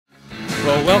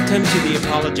Well, welcome to the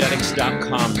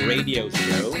apologetics.com radio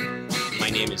show. My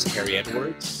name is Harry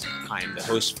Edwards. I am the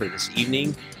host for this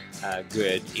evening.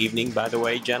 Good evening, by the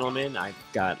way, gentlemen. I've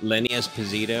got Lenny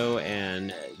Esposito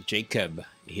and Jacob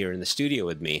here in the studio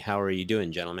with me. How are you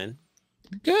doing, gentlemen?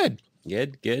 Good.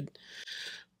 Good.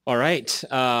 All right.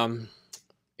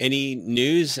 Any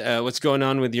news? What's going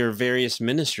on with your various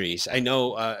ministries? I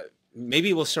know,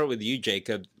 maybe we'll start with you,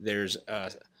 Jacob.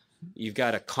 You've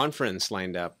got a conference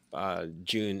lined up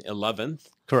June 11th.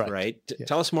 Correct. Right? Yeah.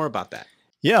 Tell us more about that.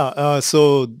 Yeah.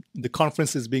 So the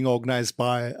conference is being organized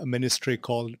by a ministry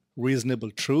called Reasonable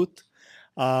Truth.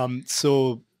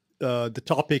 The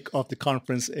topic of the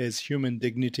conference is human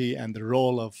dignity and the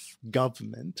role of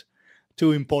government.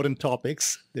 Two important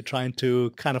topics. They're trying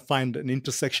to kind of find an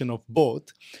intersection of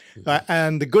both.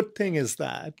 And the good thing is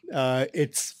that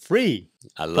it's free.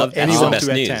 I love that. Anyone Best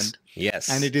to news. attend. Yes.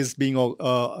 And it is being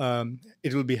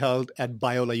it will be held at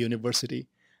Biola University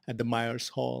at the Myers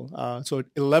Hall. So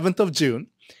 11th of June.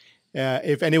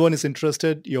 If anyone is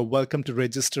interested, you're welcome to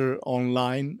register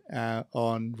online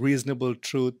on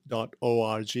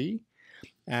reasonabletruth.org.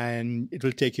 And it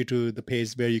will take you to the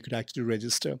page where you could actually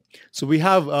register. So we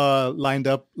have lined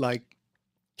up like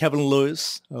Kevin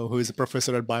Lewis, who is a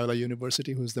professor at Biola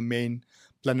University, who's the main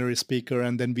plenary speaker.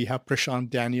 And then we have Prashant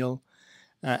Daniel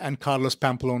and Carlos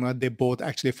Pamplona. They both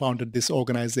actually founded this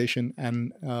organization,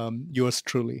 and yours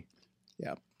truly.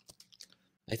 Yeah.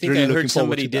 I think really I heard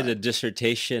somebody did a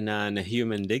dissertation on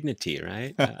human dignity,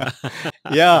 right?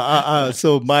 Yeah.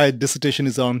 So my dissertation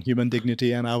is on human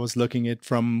dignity, and I was looking at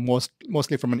it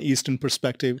mostly from an Eastern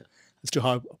perspective as to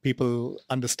how people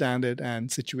understand it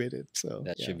and situate it. So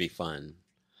that should be fun.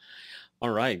 All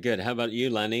right, good. How about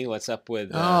you, Lenny? What's up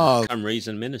with Come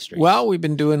Reason Ministry? Well, we've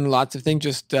been doing lots of things.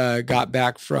 Just got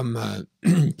back from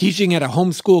teaching at a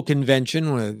homeschool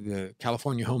convention with the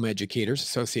California Home Educators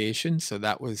Association. So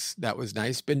that was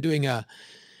nice. Been doing a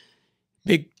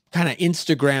big kind of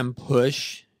Instagram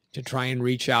push to try and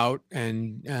reach out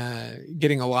and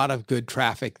getting a lot of good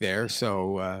traffic there.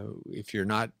 So if you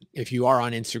are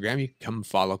on Instagram, you can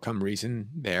follow Come Reason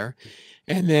there.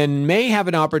 And then may have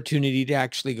an opportunity to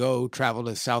actually go travel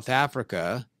to South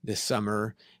Africa this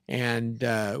summer and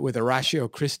with a Ratio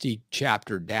Christi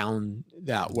chapter down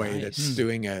that way that's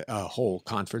doing a whole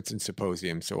conference and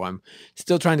symposium. So I'm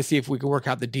still trying to see if we can work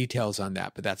out the details on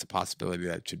that, but that's a possibility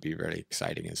that should be very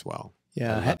exciting as well.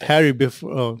 Yeah, Harry,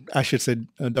 I should say,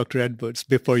 Dr. Edwards,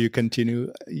 before you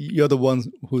continue, you're the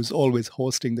one who's always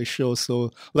hosting the show.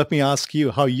 So let me ask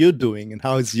you how you're doing and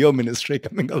how is your ministry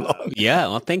coming along? Yeah,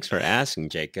 well, thanks for asking,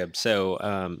 Jacob.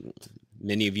 So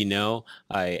many of you know,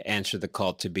 I answered the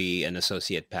call to be an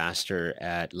associate pastor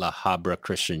at La Habra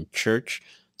Christian Church.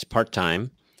 It's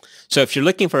part-time. So if you're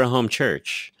looking for a home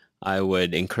church, I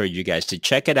would encourage you guys to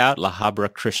check it out, La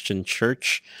Habra Christian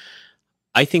Church.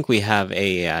 I think we have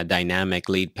a dynamic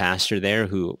lead pastor there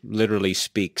who literally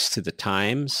speaks to the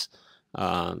times.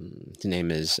 His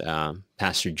name is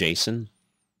Pastor Jason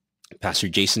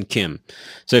Kim.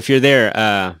 So if you're there,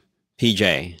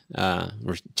 PJ,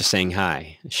 we're just saying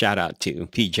hi. Shout out to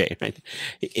PJ. Right?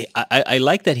 I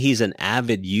like that he's an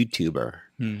avid YouTuber.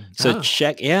 So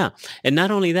check, And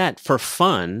not only that, for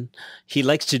fun, he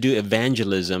likes to do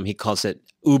evangelism. He calls it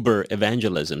Uber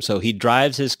evangelism. So he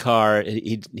drives his car.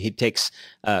 He takes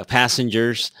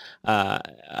passengers.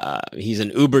 He's an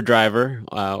Uber driver,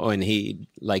 and he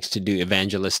likes to do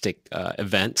evangelistic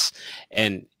events.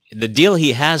 And the deal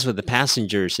he has with the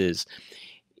passengers is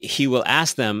he will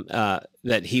ask them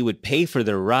that he would pay for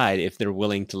their ride if they're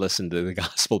willing to listen to the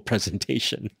gospel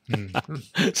presentation.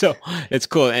 So it's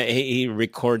cool. He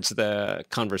records the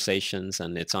conversations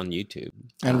and it's on YouTube.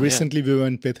 And recently we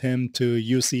went with him to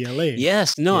UCLA.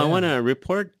 Yes. No, I want to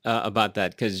report about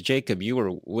that because Jacob, you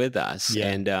were with us. Yeah.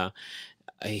 And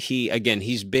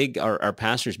he's big, our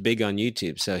pastor's big on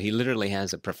YouTube. So he literally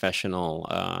has a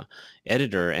professional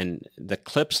editor and the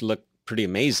clips look pretty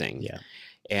amazing. Yeah.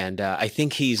 And I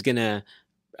think he's going to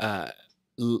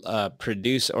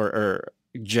produce or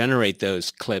generate those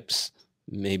clips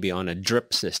maybe on a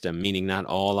drip system, meaning not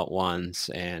all at once.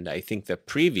 And I think the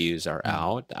previews are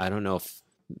out. I don't know if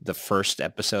the first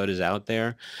episode is out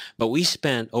there, but we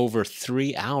spent over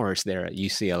 3 hours there at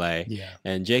UCLA. Yeah.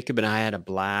 And Jacob and I had a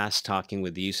blast talking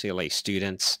with the UCLA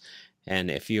students.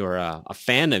 And if you're a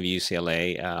fan of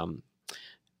UCLA,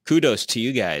 kudos to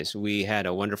you guys. We had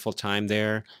a wonderful time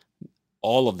there.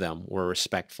 All of them were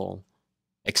respectful,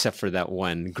 except for that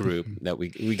one group that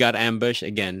we got ambushed.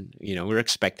 Again, we're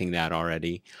expecting that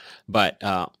already. But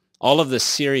all of the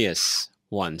serious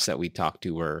ones that we talked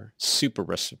to were super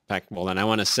respectful. And I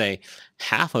want to say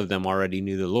half of them already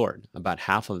knew the Lord, about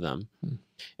half of them.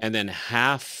 And then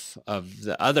half of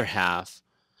the other half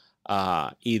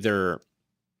either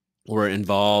were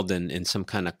involved in some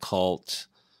kind of cult,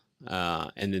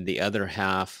 and then the other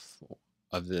half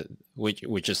of the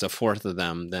which is a fourth of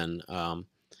them, then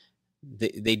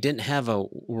they didn't have a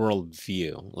world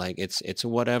view. Like it's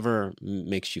whatever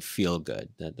makes you feel good.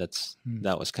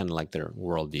 That was kind of like their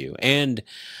worldview, and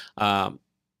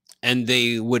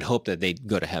they would hope that they'd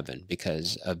go to heaven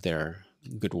because of their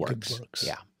good works. Good works.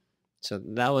 Yeah. So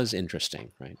that was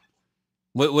interesting, right?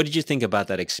 What did you think about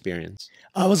that experience?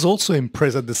 I was also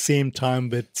impressed at the same time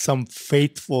with some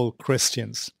faithful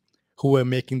Christians who were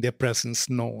making their presence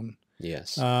known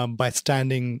Yes. by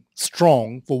standing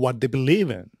strong for what they believe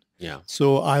in. Yeah.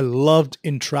 So I loved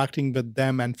interacting with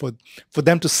them, and for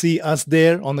them to see us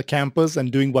there on the campus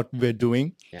and doing what we're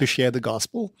doing to share the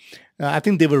gospel. I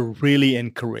think they were really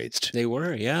encouraged. They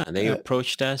were, yeah. They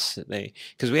approached us.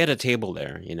 Because we had a table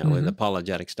there, with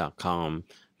apologetics.com,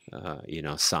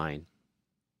 sign.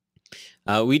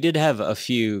 We did have a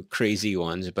few crazy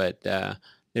ones, but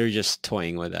they were just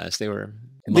toying with us. They were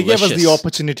They malicious. gave us the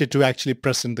opportunity to actually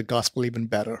present the gospel even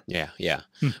better. Yeah.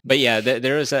 But yeah,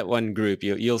 there is that one group.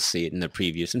 You'll see it in the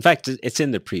previews. In fact, it's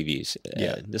in the previews.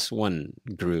 This one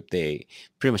group, they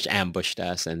pretty much ambushed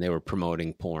us, and they were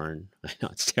promoting porn. I know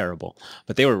it's terrible,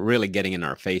 but they were really getting in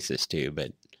our faces too.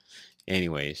 But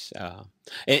anyways,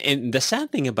 and the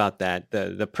sad thing about that,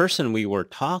 the person we were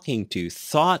talking to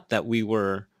thought that we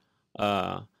were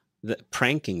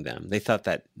pranking them. They thought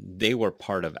that they were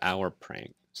part of our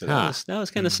prank. So that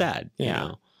was kind of sad,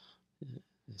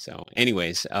 So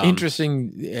anyways.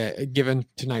 Interesting, given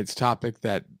tonight's topic,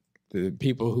 that the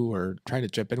people who were trying to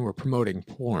jump in were promoting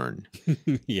porn.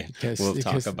 Yeah, we'll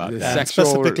talk about that. And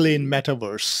specifically in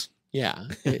metaverse. Yeah,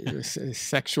 it was a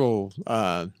sexual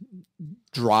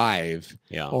drive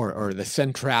or the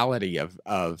centrality of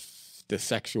the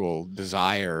sexual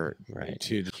desire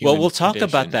to the human we'll talk condition.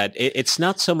 about that. It's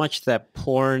not so much that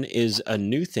porn is a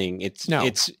new thing. It's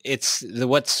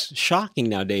what's shocking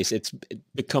nowadays. It's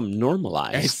become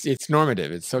normalized. It's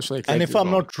normative. It's socially acceptable. And if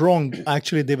I'm not wrong,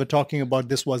 actually they were talking about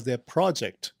this was their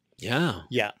project. Yeah.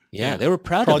 Yeah. They were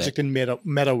proud project of it. in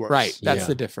metaverse. Right. That's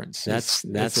the difference. That's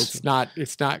it's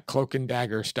not cloak and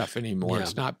dagger stuff anymore. Yeah.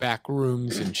 It's not back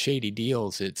rooms and shady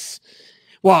deals. You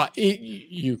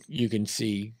can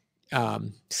see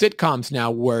sitcoms now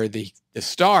where the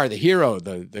star, the hero,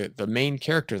 the main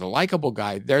character, the likable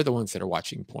guy, they're the ones that are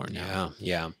watching porn now.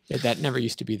 Yeah. That never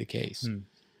used to be the case.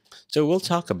 So we'll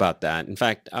talk about that. In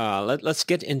fact, let's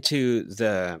get into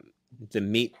the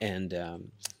meat and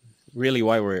really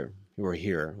why we're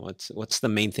here. What's the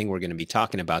main thing we're going to be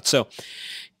talking about? So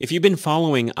if you've been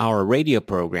following our radio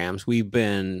programs, we've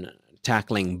been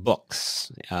tackling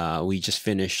books. We just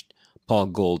finished Paul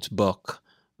Gould's book,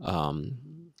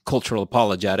 Cultural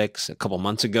Apologetics, a couple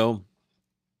months ago.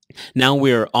 Now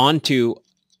we're on to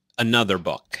another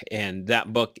book, and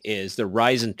that book is The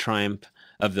Rise and Triumph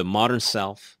of the Modern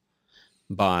Self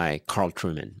by Carl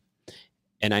Trueman.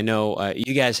 And I know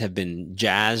you guys have been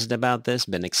jazzed about this,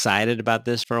 been excited about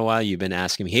this for a while. You've been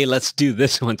asking me, hey, let's do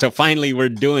this one. So finally we're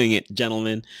doing it,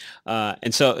 gentlemen.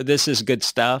 And so this is good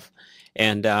stuff.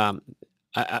 And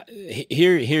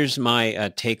here's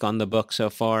my take on the book so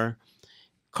far.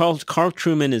 Carl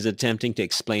Trueman is attempting to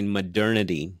explain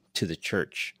modernity to the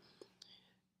church.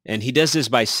 And he does this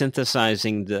by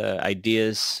synthesizing the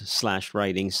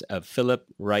ideas/writings of Philip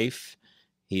Rieff.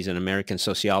 He's an American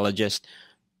sociologist.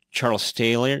 Charles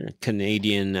Taylor,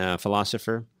 Canadian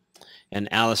philosopher.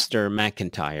 And Alistair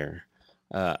MacIntyre,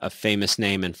 a famous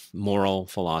name in moral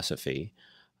philosophy.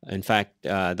 In fact,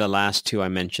 the last two I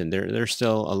mentioned, they're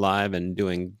still alive and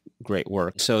doing great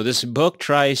work. So this book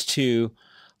tries to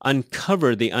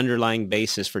uncover the underlying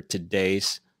basis for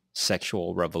today's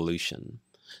sexual revolution.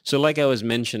 So like I was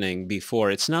mentioning before,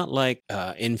 it's not like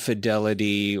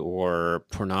infidelity or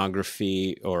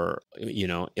pornography or,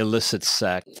 illicit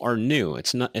sex are new.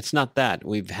 It's not that.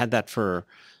 We've had that for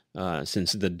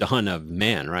since the dawn of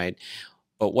man, right?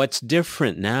 But what's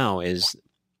different now is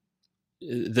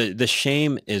the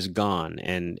shame is gone.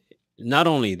 And not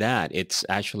only that, it's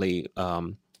actually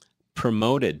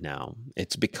promoted now.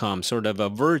 It's become sort of a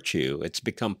virtue. It's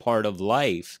become part of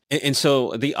life. And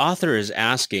so the author is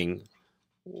asking,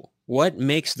 what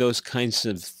makes those kinds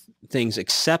of things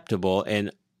acceptable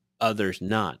and others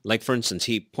not? Like, for instance,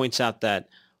 he points out that,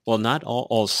 well, not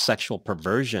all sexual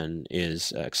perversion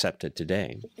is accepted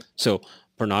today. So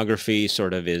pornography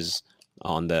sort of is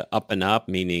on the up and up,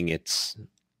 meaning it's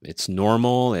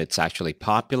normal, it's actually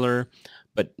popular,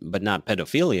 but not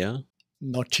pedophilia.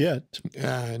 Not yet.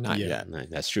 Not Yeah. yet. No,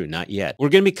 that's true. Not yet. We're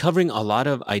going to be covering a lot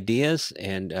of ideas,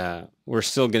 and we're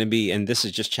still going to be, and this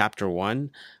is just chapter 1,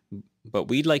 but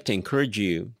we'd like to encourage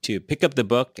you to pick up the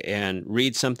book and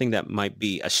read something that might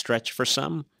be a stretch for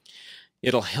some.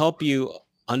 It'll help you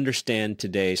understand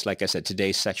today's, like I said,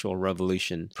 today's sexual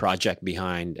revolution project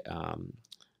behind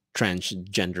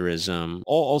transgenderism,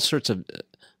 all sorts of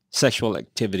sexual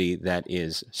activity that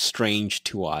is strange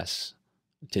to us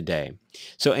today.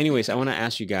 So anyways, I want to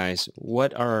ask you guys,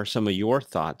 what are some of your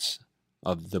thoughts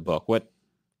of the book?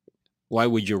 Why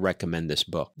would you recommend this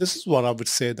book? This is what I would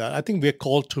say, that I think we're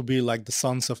called to be like the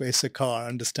sons of Issachar,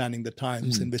 understanding the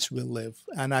times in which we live.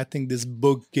 And I think this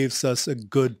book gives us a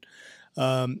good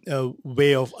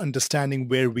way of understanding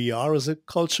where we are as a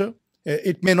culture.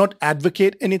 It may not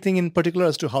advocate anything in particular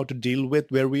as to how to deal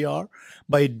with where we are,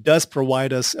 but it does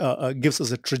provide us, gives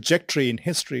us a trajectory in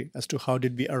history as to how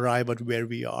did we arrive at where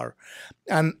we are.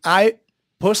 And I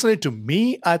personally, to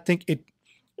me, I think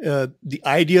the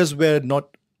ideas were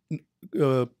not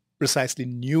precisely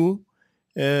new.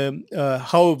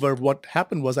 However, what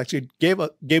happened was actually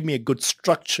it gave me a good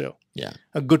structure,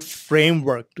 a good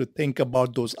framework to think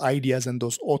about those ideas and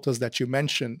those authors that you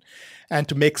mentioned, and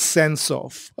to make sense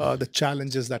of the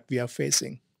challenges that we are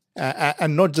facing.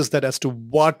 And not just that, as to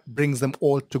what brings them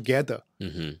all together.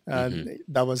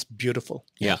 That was beautiful.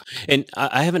 Yeah. And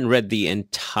I haven't read the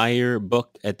entire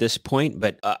book at this point,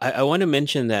 but I want to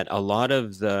mention that a lot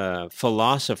of the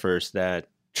philosophers that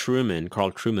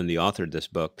Carl Trueman, the author of this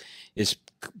book, is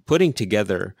putting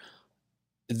together,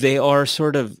 they are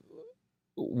sort of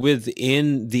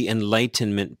within the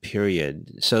Enlightenment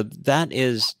period. So that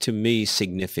is, to me,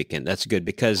 significant. That's good,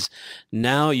 because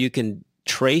now you can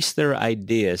trace their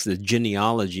ideas, the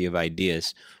genealogy of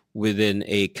ideas, within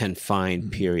a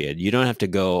confined period. You don't have to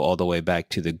go all the way back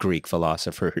to the Greek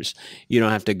philosophers. You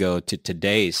don't have to go to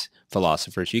today's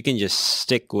philosophers. You can just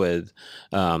stick with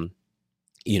the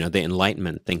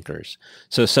Enlightenment thinkers.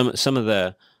 So some of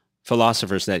the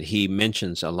philosophers that he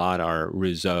mentions a lot are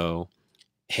Rousseau,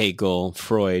 Hegel,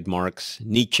 Freud, Marx,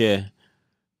 Nietzsche,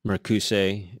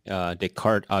 Marcuse,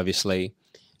 Descartes, obviously.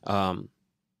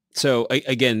 So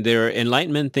again, they're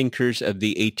Enlightenment thinkers of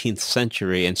the 18th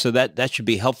century, and so that should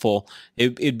be helpful.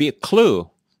 It'd be a clue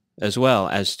as well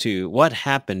as to what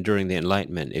happened during the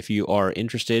Enlightenment. If you are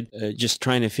interested, just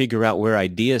trying to figure out where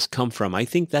ideas come from, I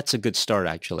think that's a good start,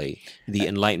 actually, the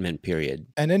Enlightenment period.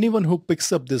 And anyone who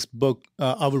picks up this book,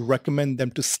 I would recommend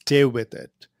them to stay with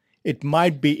it. It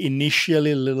might be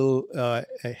initially a little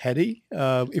heady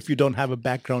if you don't have a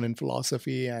background in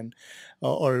philosophy and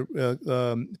or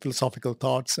philosophical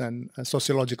thoughts and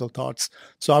sociological thoughts.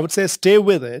 So I would say stay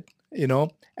with it,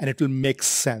 and it will make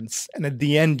sense. And at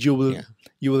the end, you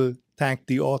will thank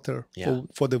the author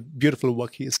for the beautiful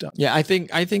work he has done. Yeah, I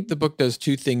think the book does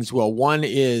two things well. One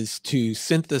is to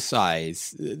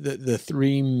synthesize the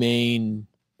three main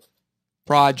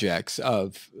projects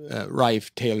of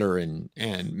Rieff, Taylor, and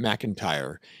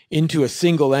McIntyre into a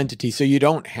single entity, so you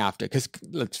don't have to. Because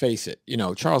let's face it,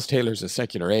 Charles Taylor's A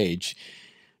Secular Age.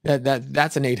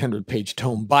 That's an 800-page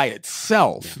tome by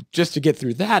itself. Just to get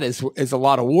through that is a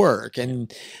lot of work,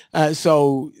 and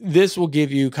so this will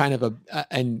give you kind of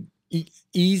an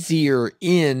easier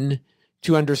in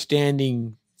to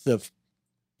understanding the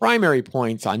primary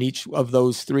points on each of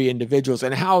those three individuals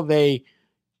and how they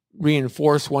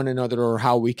reinforce one another, or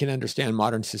how we can understand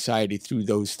modern society through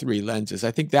those three lenses. I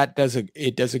think that does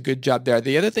a good job there.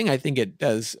 The other thing I think it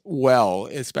does well,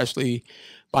 especially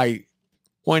by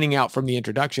pointing out from the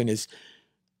introduction, is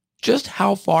just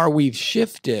how far we've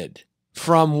shifted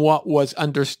from what was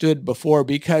understood before.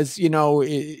 Because,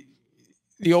 the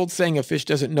old saying, a fish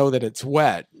doesn't know that it's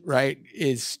wet, right,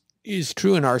 is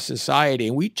true in our society.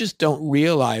 And we just don't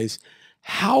realize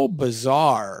how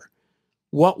bizarre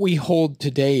what we hold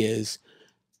today is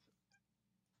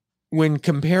when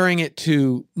comparing it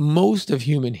to most of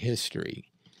human history.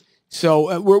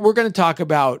 So we're going to talk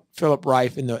about Philip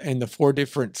Rieff and the four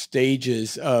different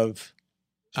stages of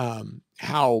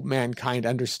how mankind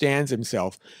understands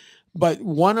himself. But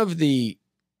one of the,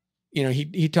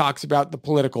 he talks about the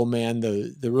political man,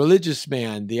 the religious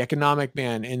man, the economic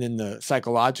man, and then the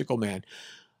psychological man.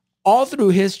 All through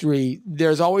history,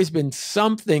 there's always been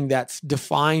something that's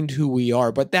defined who we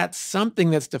are, but that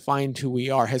something that's defined who we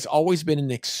are has always been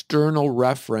an external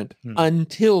referent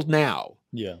until now.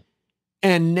 Yeah.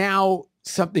 And now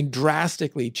something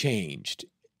drastically changed.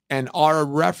 And our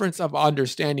reference of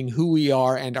understanding who we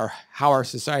are and how our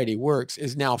society works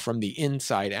is now from the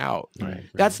inside out. Right.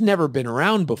 That's never been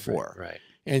around before. Right.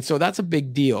 And so that's a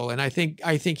big deal. And I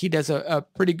think he does a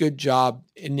pretty good job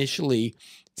initially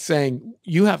saying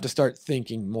you have to start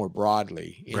thinking more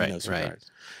broadly in Right, those right. regards.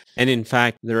 And in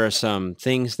fact, there are some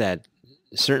things that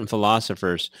certain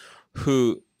philosophers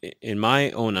who, in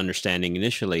my own understanding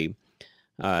initially,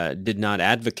 did not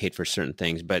advocate for certain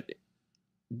things, but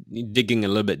digging a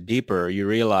little bit deeper, you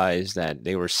realize that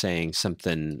they were saying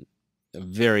something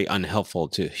very unhelpful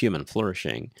to human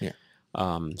flourishing. Yeah.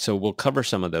 So we'll cover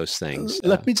some of those things.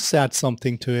 Let me just add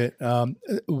something to it.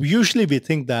 Usually we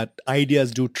think that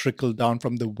ideas do trickle down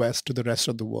from the West to the rest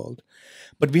of the world.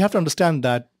 But we have to understand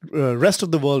that rest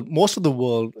of the world, most of the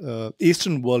world,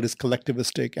 Eastern world is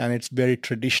collectivistic and it's very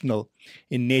traditional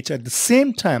in nature. At the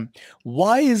same time,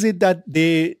 why is it that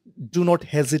they do not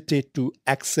hesitate to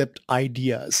accept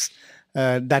ideas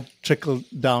that trickle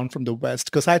down from the West?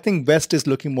 Because I think West is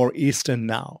looking more Eastern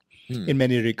now in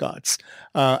many regards.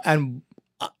 And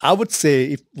I would say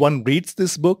if one reads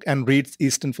this book and reads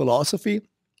Eastern philosophy,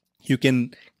 you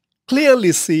can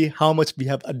clearly see how much we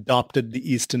have adopted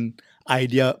the Eastern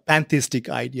idea, pantheistic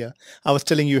idea. I was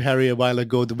telling you, Harry, a while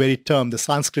ago, the very term, the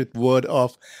Sanskrit word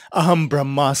of aham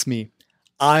brahmasmi,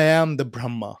 I am the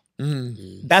Brahma.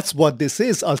 That's what this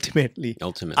is ultimately.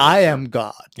 Ultimately, I sure. am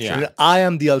God. Yeah. I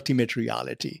am the ultimate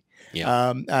reality.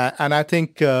 Yeah. And I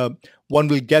think one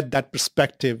will get that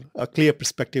perspective, a clear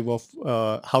perspective of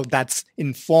how that's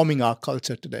informing our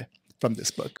culture today from this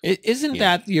book. Isn't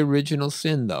Yeah. that the original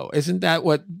sin, though? Isn't that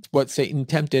what Satan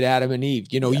tempted Adam and Eve?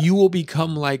 You will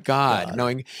become like God,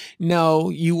 knowing, no,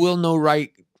 you will know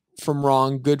right from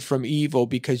wrong, good from evil,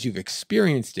 because you've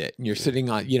experienced it. And you're sitting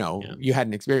on, you had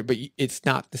an experience, but it's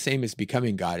not the same as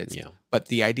becoming God. But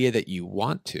the idea that you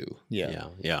want to.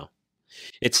 Yeah.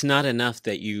 It's not enough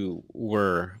that you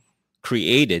were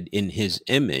created in his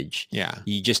image. Yeah.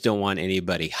 You just don't want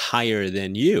anybody higher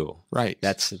than you. Right.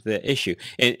 That's the issue.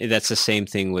 And that's the same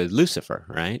thing with Lucifer,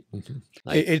 right? Mm-hmm.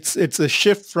 Like, It's a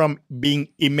shift from being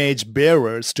image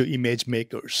bearers to image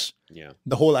makers. yeah.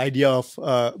 The whole idea of,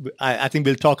 I think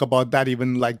we'll talk about that,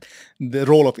 even like the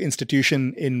role of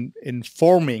institution in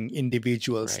forming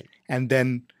individuals. Right. And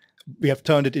then we have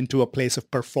turned it into a place of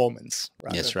performance.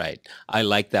 Rather. Yes, right. I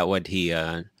like that what he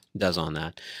does on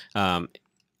that.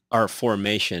 Our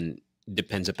formation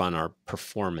depends upon our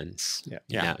performance.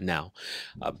 Yeah. Now,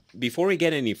 before we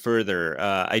get any further,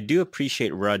 I do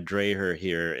appreciate Rod Dreher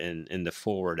here in the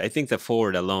foreword. I think the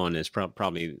foreword alone is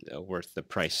probably worth the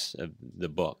price of the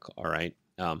book. All right.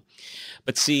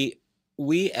 But see,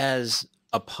 we as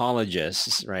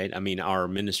apologists, right? I mean, our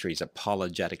ministry is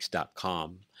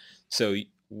apologetics.com. So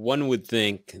one would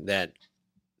think that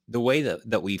the way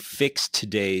that we fix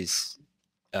today's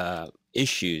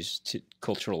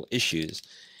cultural issues,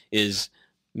 is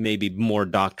maybe more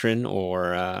doctrine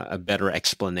or a better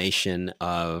explanation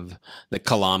of the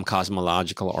Kalam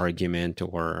cosmological argument,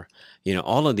 or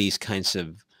all of these kinds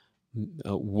of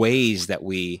ways that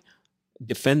we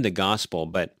defend the gospel.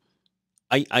 But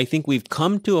I think we've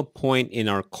come to a point in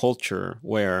our culture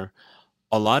where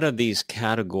a lot of these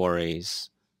categories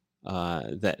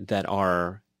that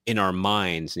are in our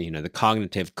minds, the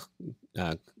cognitive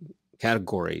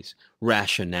categories,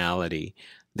 rationality,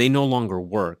 they no longer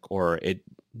work, or it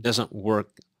doesn't work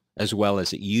as well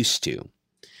as it used to.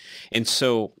 And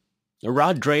so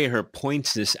Rod Dreher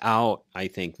points this out, I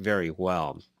think, very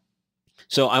well.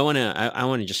 So I want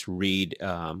to just read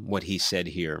what he said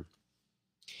here.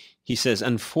 He says,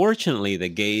 unfortunately, the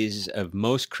gaze of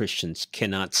most Christians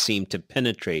cannot seem to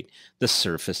penetrate the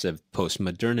surface of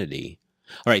postmodernity.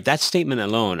 All right, that statement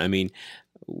alone, I mean,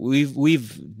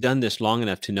 we've done this long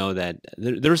enough to know that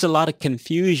there's a lot of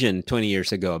confusion 20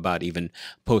 years ago about even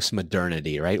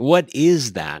postmodernity, right? What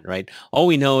is that, right? All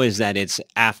we know is that it's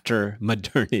after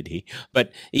modernity.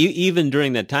 But even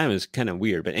during that time, it was kind of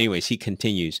weird. But anyways, he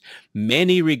continues,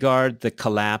 many regard the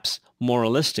collapse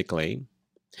moralistically,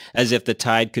 as if the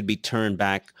tide could be turned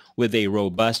back with a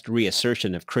robust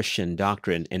reassertion of Christian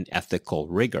doctrine and ethical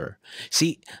rigor.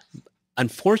 See,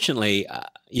 unfortunately,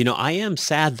 I am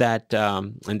sad that,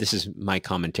 and this is my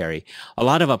commentary, a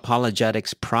lot of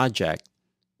apologetics project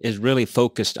is really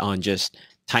focused on just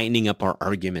tightening up our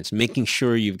arguments, making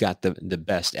sure you've got the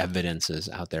best evidences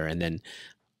out there, and then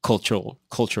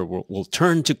culture will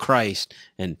turn to Christ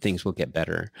and things will get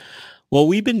better. Well,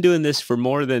 we've been doing this for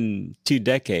more than 2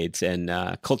 decades, and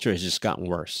culture has just gotten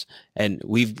worse. And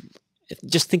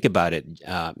just think about it,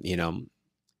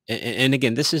 and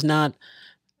again, this is not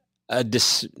a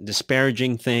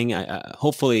disparaging thing.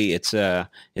 Hopefully it's an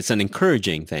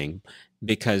encouraging thing,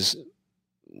 because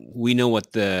we know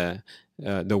what the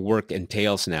work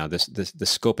entails now, the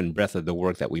scope and breadth of the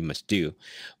work that we must do.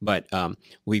 But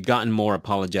we've gotten more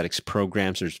apologetics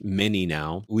programs. There's many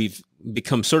now. We've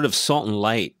become sort of salt and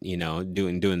light,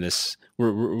 doing this.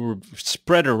 We're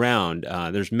spread around.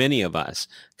 There's many of us,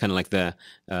 kind of like the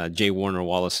J. Warner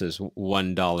Wallace's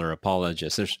 $1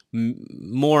 apologist. There's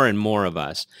more and more of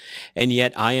us. And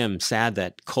yet I am sad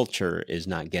that culture is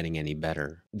not getting any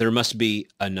better. There must be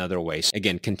another way.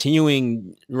 Again,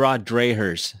 continuing Rod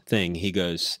Dreher's thing, he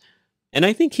goes, and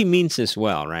I think he means this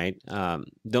well, right?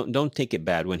 Don't take it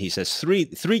bad when he says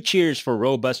three cheers for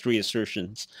robust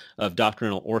reassertions of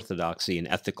doctrinal orthodoxy and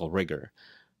ethical rigor.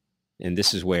 And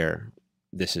this is where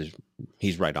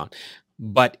he's right on.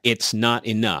 But it's not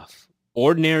enough.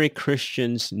 Ordinary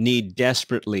Christians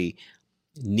desperately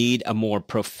need a more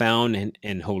profound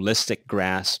and holistic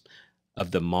grasp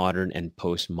of the modern and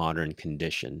postmodern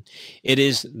condition. It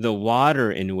is the water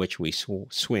in which we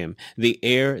swim, the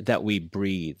air that we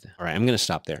breathe. All right, I'm going to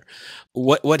stop there.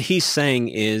 What he's saying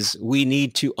is we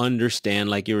need to understand,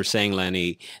 like you were saying,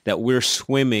 Lenny, that we're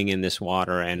swimming in this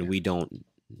water and we don't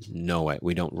know it.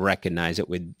 We don't recognize it.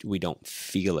 We don't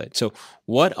feel it. So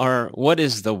what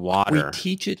is the water? We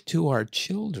teach it to our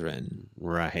children.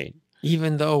 Right.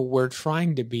 Even though we're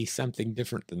trying to be something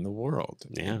different than the world.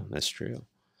 Yeah, that's true.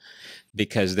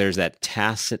 Because there's that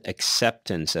tacit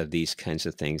acceptance of these kinds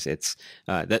of things. It's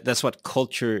that's what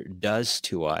culture does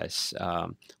to us,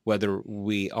 whether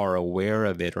we are aware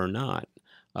of it or not.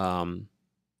 And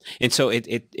so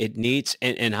it needs,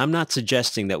 and I'm not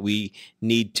suggesting that we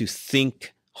need to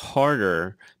think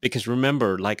harder, because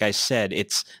remember, like I said,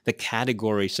 it's the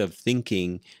categories of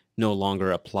thinking no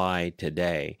longer apply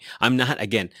today. I'm not,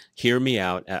 again, hear me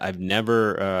out. I've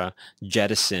never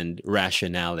jettisoned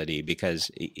rationality,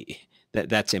 because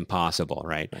that's impossible,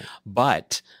 right?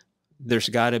 But there's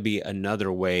got to be another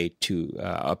way to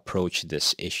approach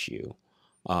this issue.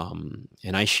 And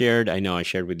I know I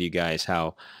shared with you guys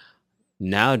how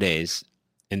nowadays,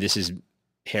 and this is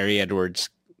Harry Edwards'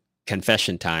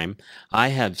 confession time, I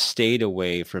have stayed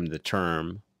away from the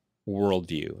term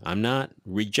worldview. I'm not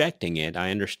rejecting it.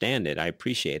 I understand it. I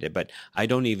appreciate it, but I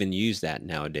don't even use that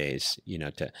nowadays,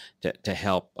 to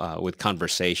help with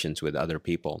conversations with other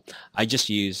people. I just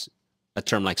use a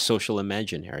term like social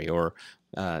imaginary, or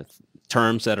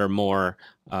terms that are more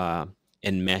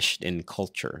enmeshed in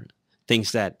culture,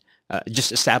 things that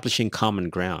just establishing common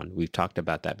ground. We've talked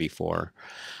about that before.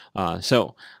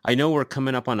 So I know we're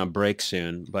coming up on a break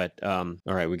soon, but all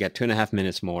right, we got 2.5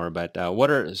 minutes more. But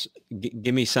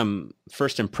give me some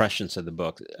first impressions of the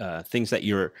book, things that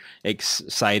you're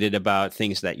excited about,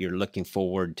 things that you're looking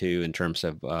forward to in terms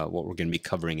of what we're going to be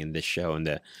covering in this show in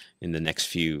the next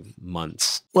few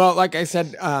months. Well, like I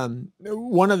said,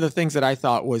 one of the things that I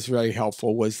thought was very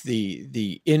helpful was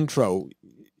the intro,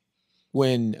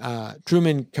 when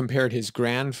Trueman compared his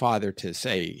grandfather to,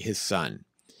 say, his son.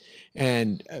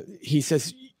 And he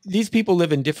says, these people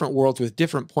live in different worlds with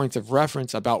different points of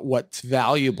reference about what's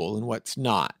valuable and what's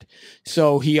not.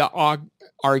 So he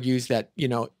argues that,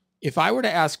 if I were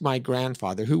to ask my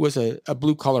grandfather, who was a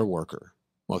blue-collar worker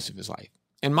most of his life,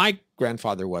 and my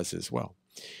grandfather was as well,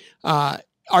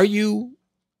 are you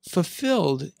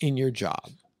fulfilled in your job?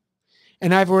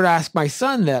 And if I were to ask my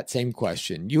son that same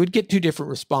question, you would get two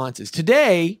different responses.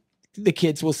 Today, the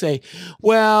kids will say,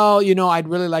 well, I'd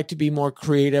really like to be more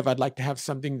creative. I'd like to have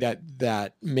something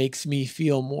that makes me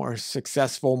feel more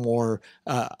successful, more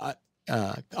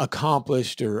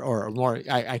accomplished, or more,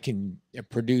 I can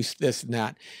produce this and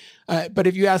that. But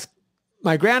if you ask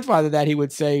my grandfather that, he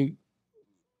would say,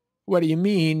 what do you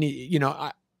mean?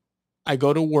 I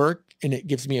go to work and it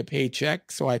gives me a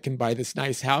paycheck so I can buy this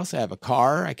nice house. I have a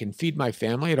car. I can feed my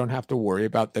family. I don't have to worry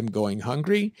about them going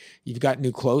hungry. You've got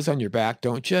new clothes on your back,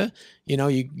 don't you?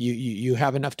 You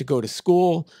have enough to go to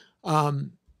school. What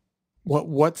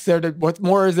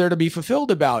more is there to be fulfilled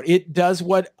about? It does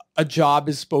what a job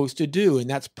is supposed to do, and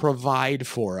that's provide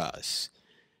for us.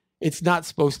 It's not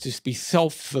supposed to be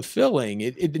self-fulfilling.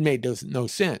 It made no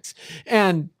sense.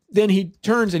 And then he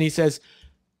turns and he says,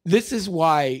 this is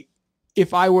why,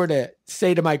 if I were to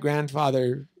say to my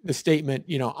grandfather the statement,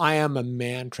 I am a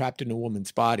man trapped in a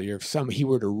woman's body, or if he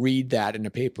were to read that in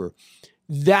a paper,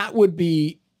 that would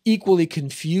be equally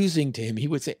confusing to him. He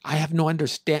would say, I have no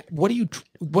understand. What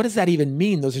does that even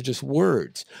mean? Those are just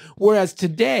words. Whereas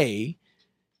today,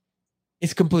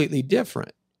 it's completely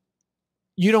different.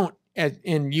 You don't,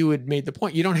 and you had made the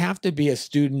point, you don't have to be a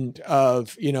student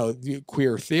of,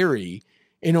 queer theory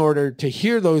in order to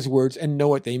hear those words and know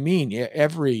what they mean.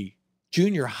 Every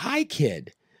junior high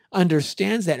kid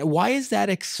understands that. Why is that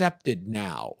accepted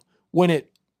now when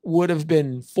it would have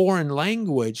been foreign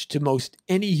language to most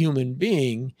any human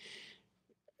being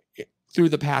through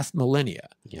the past millennia?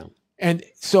 Yeah. And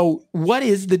so what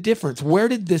is the difference? Where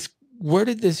did this where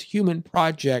did this human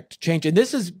project change? And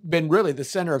this has been really the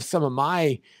center of some of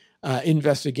my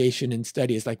investigation and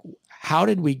study, is like, how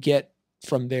did we get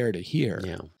from there to here?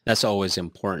 Yeah, that's always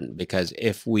important, because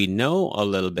if we know a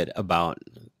little bit about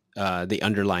the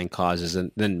underlying causes,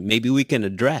 and then maybe we can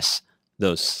address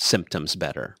those symptoms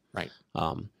better. Right.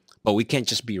 But we can't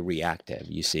just be reactive,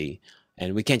 you see,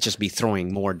 and we can't just be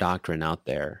throwing more doctrine out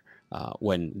there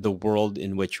when the world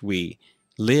in which we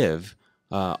live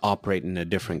operate in a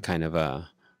different kind of a,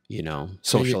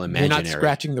 social imaginary. You're not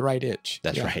scratching the right itch.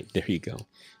 That's right. There you go.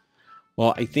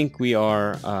 Well, I think we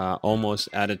are almost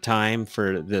out of time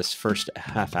for this first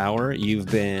half hour. You've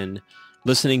been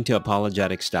listening to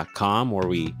apologetics.com, where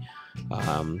we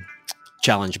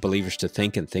challenge believers to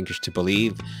think and thinkers to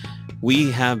believe.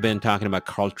 We have been talking about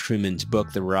Carl Trueman's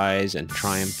book, The Rise and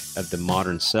Triumph of the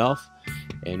Modern Self,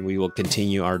 and we will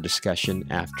continue our discussion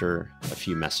after a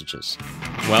few messages.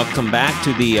 Welcome back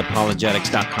to the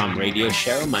apologetics.com radio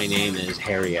show. My name is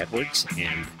Harry Edwards,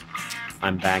 and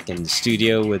I'm back in the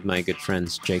studio with my good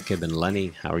friends Jacob and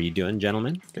Lenny. How are you doing,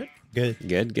 gentlemen?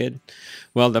 Good.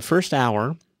 Well, the first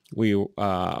hour, we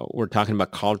were talking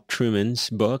about Carl Trueman's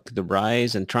book, The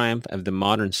Rise and Triumph of the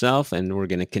Modern Self, and we're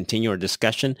going to continue our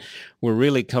discussion. We're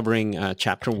really covering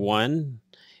chapter 1,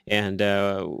 and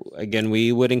again,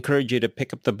 we would encourage you to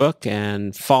pick up the book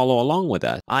and follow along with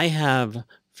us. I have,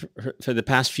 for the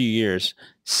past few years,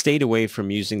 stayed away from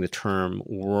using the term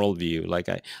worldview. Like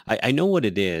I know what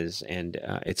it is, and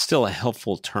it's still a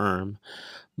helpful term,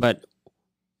 but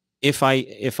if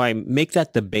I make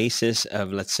that the basis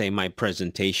of, let's say, my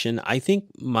presentation, I think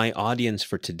my audience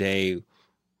for today,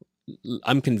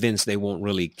 I'm convinced they won't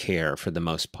really care for the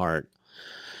most part.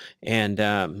 And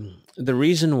the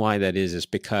reason why that is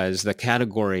because the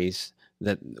categories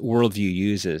that worldview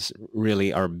uses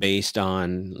really are based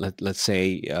on, let's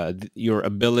say, your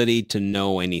ability to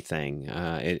know anything.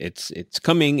 It's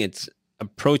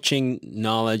approaching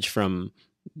knowledge from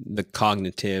the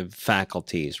cognitive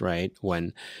faculties, right?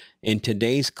 When in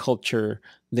today's culture,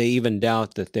 they even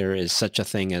doubt that there is such a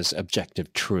thing as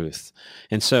objective truth.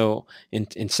 And so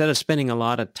instead of spending a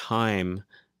lot of time,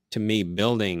 to me,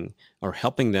 building or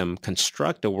helping them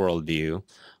construct a worldview,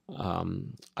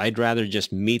 I'd rather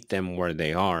just meet them where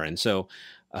they are. And so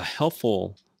a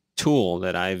helpful tool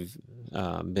that I've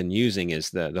been using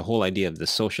is the whole idea of the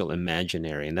social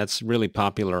imaginary. And that's really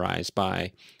popularized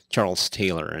by Charles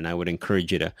Taylor. And I would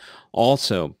encourage you to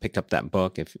also pick up that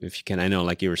book if you can. I know,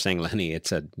 like you were saying, Lenny,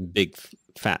 it's a big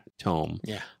fat tome.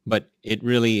 Yeah. But it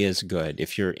really is good.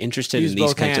 If you're interested Use in these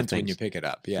both kinds of hands things. when you pick it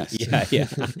up. Yes. Yeah.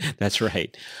 That's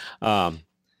right.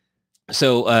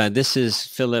 So this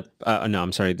is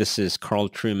this is Carl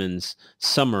Trueman's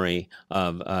summary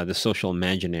of the social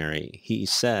imaginary. He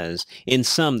says, in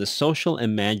sum, the social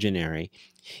imaginary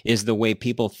is the way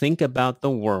people think about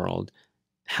the world,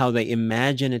 how they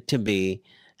imagine it to be,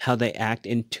 how they act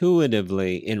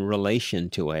intuitively in relation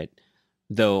to it,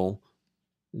 though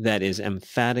that is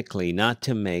emphatically not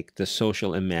to make the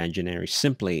social imaginary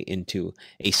simply into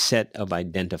a set of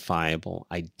identifiable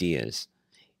ideas.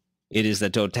 It is the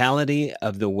totality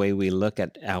of the way we look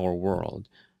at our world,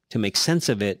 to make sense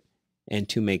of it and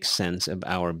to make sense of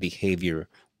our behavior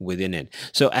within it.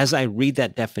 So as I read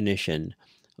that definition,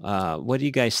 what do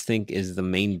you guys think is the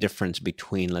main difference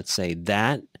between, let's say,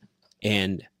 that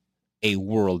and a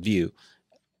worldview?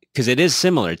 Because it is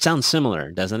similar. It sounds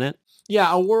similar, doesn't it? Yeah,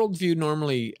 a worldview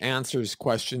normally answers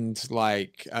questions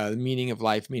like meaning of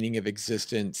life, meaning of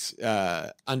existence,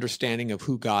 understanding of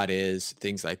who God is,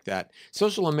 things like that.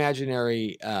 Social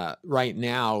imaginary right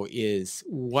now is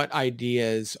what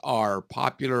ideas are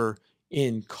popular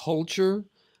in culture.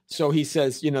 So he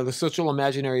says, the social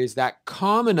imaginary is that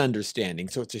common understanding.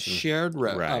 So it's a shared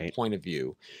point of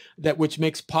view which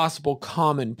makes possible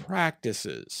common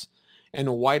practices and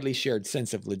a widely shared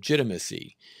sense of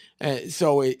legitimacy.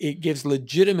 So it gives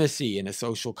legitimacy in a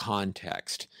social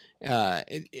context.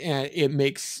 It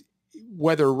makes,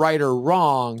 whether right or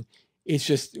wrong, it's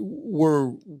just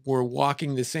we're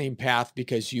walking the same path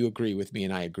because you agree with me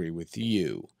and I agree with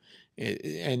you.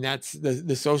 And that's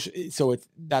the social. So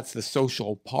that's the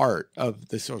social part of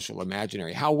the social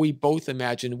imaginary. How we both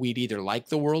imagine we'd either like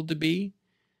the world to be.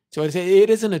 So it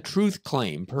isn't a truth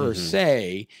claim per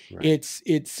se. Right.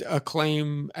 It's a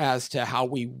claim as to how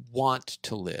we want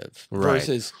to live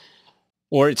versus,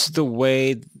 or it's the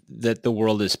way that the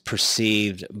world is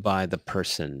perceived by the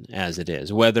person as it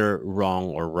is, whether wrong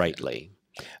or rightly.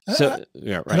 So,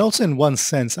 and also in one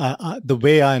sense, the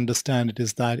way I understand it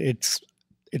is that it's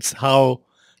how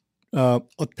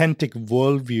authentic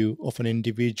worldview of an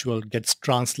individual gets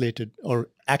translated or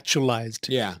actualized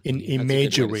Yeah, in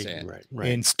that's a good way to imagery, say it.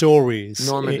 Right. in stories,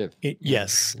 Normative.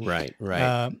 yes, Right.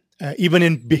 even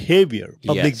in behavior,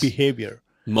 public Yes. behavior.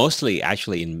 Mostly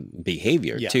actually in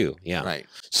behavior Yeah. too. Yeah. Right.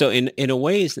 So in a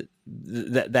ways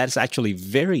that's actually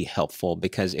very helpful,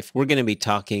 because if we're going to be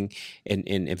talking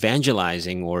in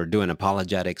evangelizing or doing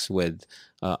apologetics with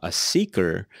a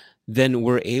seeker, then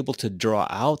we're able to draw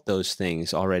out those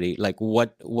things already, like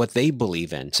what they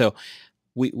believe in. So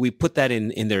we put that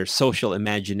in their social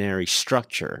imaginary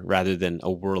structure rather than a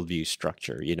worldview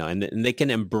structure, and they can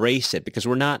embrace it, because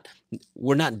we're not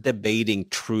debating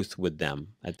truth with them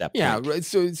at that Yeah. point. Right.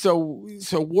 So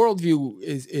worldview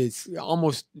is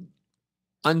almost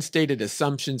unstated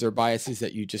assumptions or biases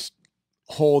that you just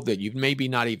hold that you've maybe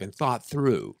not even thought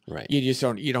through. Right. You just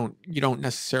don't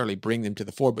necessarily bring them to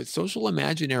the fore. But social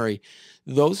imaginary,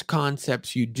 those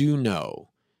concepts you do know.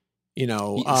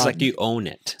 It's like you own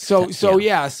it. So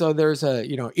there's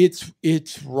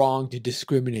it's wrong to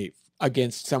discriminate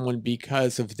against someone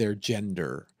because of their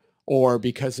gender or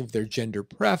because of their gender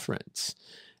preference.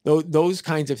 Those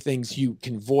kinds of things you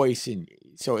can voice in.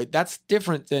 So that's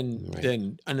different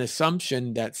than an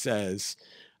assumption that says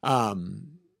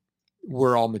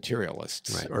we're all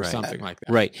materialists or something like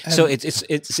that. Right. So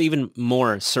it's even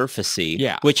more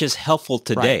surfacey, which is helpful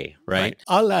today, right?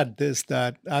 I'll add this,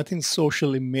 that I think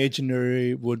social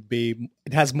imaginary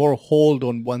it has more hold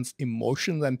on one's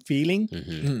emotions and feeling,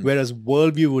 whereas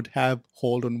worldview would have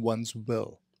hold on one's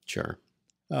will. Sure.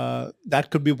 That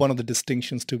could be one of the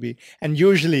distinctions to be. And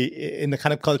usually in the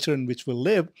kind of culture in which we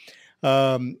live,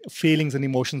 feelings and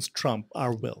emotions trump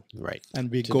our will. Right. And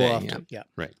we go after it. Yeah.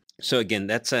 Right. So again,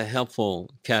 that's a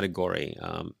helpful category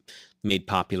made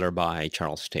popular by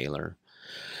Charles Taylor.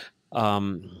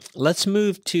 Let's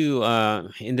move to,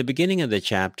 in the beginning of the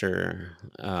chapter,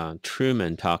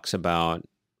 Trueman talks about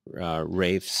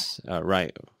Rieff's,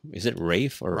 is it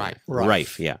Rieff or Rieff?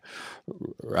 Rieff, yeah.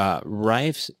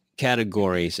 Rieff's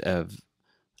categories of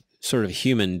sort of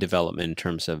human development in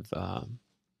terms of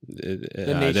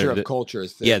the nature of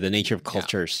cultures. The nature of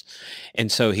cultures.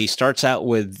 And so he starts out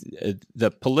with the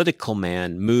political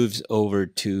man, moves over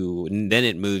to, and then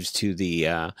it moves to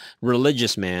the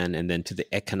religious man, and then to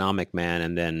the economic man,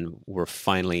 and then we're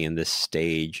finally in this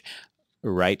stage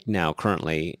right now,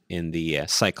 currently, in the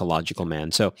psychological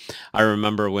man. So I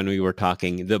remember when we were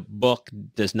talking, the book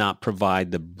does not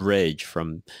provide the bridge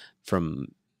from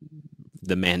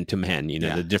the man to man,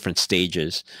 the different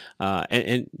stages.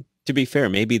 And to be fair,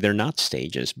 maybe they're not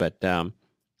stages, but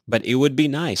it would be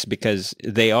nice because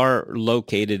they are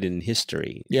located in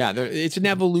history. Yeah, it's an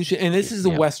evolution, and this is the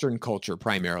Western culture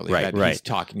primarily that he's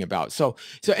talking about. So,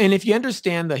 and if you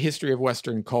understand the history of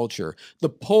Western culture, the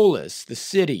polis, the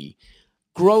city,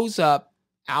 grows up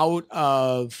out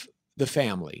of the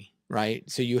family, right?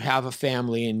 So you have a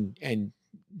family and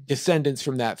descendants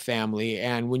from that family,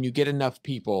 and when you get enough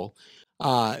people,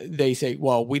 they say,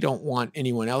 well, we don't want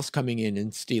anyone else coming in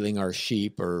and stealing our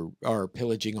sheep or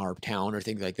pillaging our town or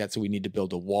things like that. So we need to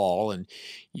build a wall, and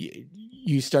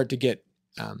you start to get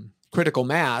critical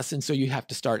mass. And so you have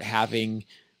to start having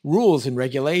rules and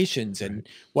regulations. And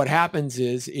what happens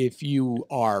is, if you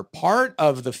are part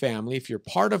of the family, if you're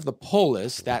part of the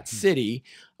polis, that city,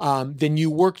 then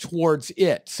you work towards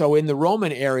it. So in the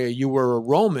Roman area, you were a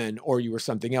Roman or you were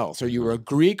something else, or you were a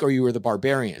Greek or you were the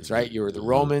barbarians, right? You were the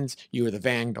Romans, you were the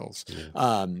Vandals,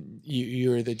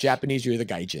 you were the Japanese, you were the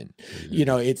Gaijin.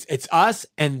 It's us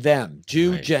and them,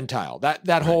 Jew, Gentile,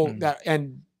 that whole,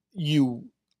 and you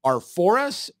are for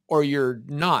us or you're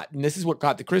not. And this is what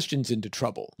got the Christians into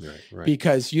trouble,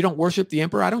 because you don't worship the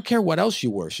emperor. I don't care what else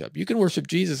you worship. You can worship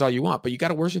Jesus all you want, but you got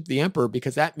to worship the emperor,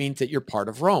 because that means that you're part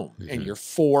of Rome and you're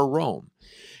for Rome.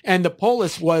 And the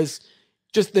polis was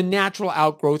just the natural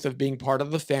outgrowth of being part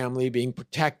of the family, being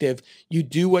protective. You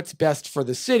do what's best for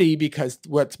the city, because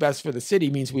what's best for the city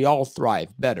means we all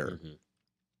thrive better.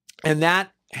 And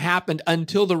that happened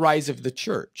until the rise of the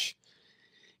church.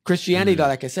 Christianity,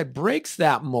 like I said, breaks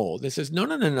that mold. It says,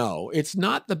 no. It's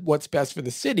not what's best for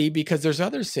the city, because there's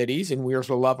other cities and we are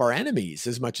to love our enemies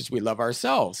as much as we love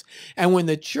ourselves. And when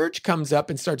the church comes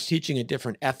up and starts teaching a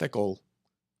different ethical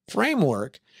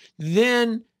framework,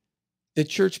 then the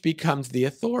church becomes the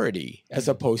authority as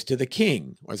opposed to the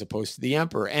king, or as opposed to the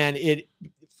emperor. And it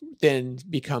then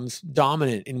becomes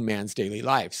dominant in man's daily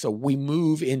life. So we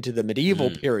move into the medieval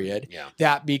period.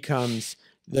 That becomes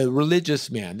the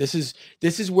religious man. This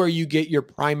is where you get your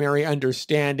primary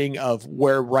understanding of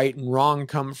where right and wrong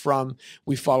come from.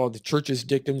 We follow the church's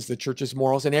dictums, the church's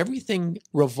morals, and everything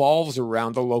revolves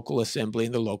around the local assembly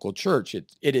and the local church.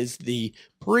 It is the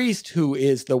priest who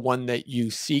is the one that you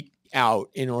seek out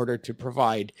in order to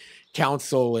provide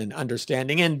counsel and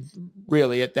understanding. And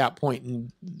really, at that point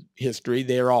in history,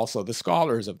 they are also the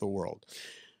scholars of the world.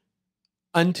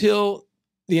 Until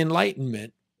the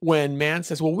Enlightenment, when man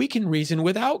says, well, we can reason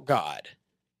without God,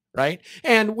 right?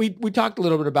 And we talked a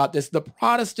little bit about this. The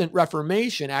Protestant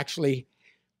Reformation actually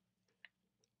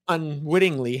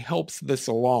unwittingly helps this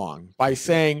along by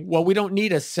saying, well, we don't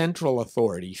need a central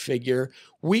authority figure.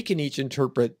 We can each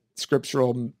interpret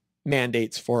scriptural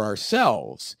mandates for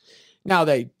ourselves. Now,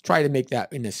 they try to make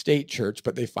that in a state church,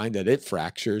 but they find that it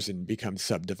fractures and becomes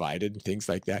subdivided and things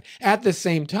like that. At the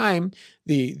same time,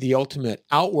 the ultimate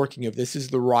outworking of this is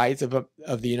the rise of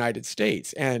the United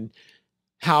States and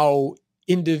how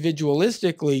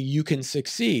individualistically you can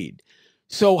succeed.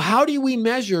 So how do we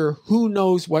measure who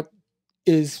knows what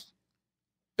is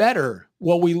better?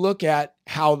 Well, we look at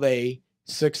how they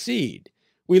succeed.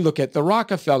 We look at the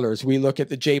Rockefellers. We look at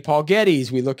the J. Paul Gettys.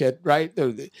 We look at, right,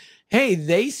 hey,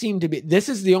 they seem to be, this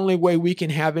is the only way we can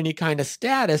have any kind of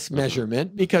status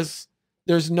measurement because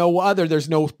there's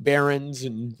no barons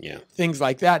and things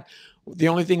like that. The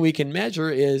only thing we can measure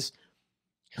is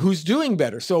who's doing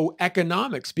better. So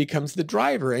economics becomes the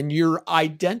driver, and you're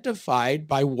identified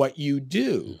by what you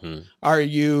do. Mm-hmm. Are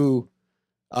you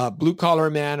a blue collar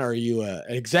man? Are you an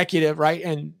executive, right?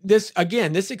 And this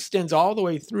extends all the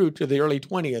way through to the early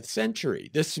 20th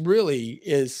century. This really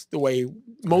is the way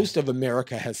most of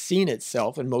America has seen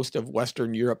itself, and most of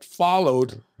Western Europe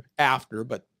followed after,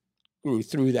 but grew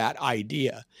through that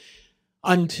idea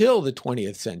until the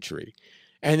 20th century.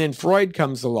 And then Freud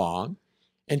comes along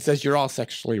and says, you're all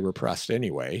sexually repressed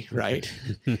anyway, right?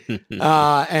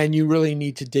 And you really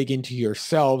need to dig into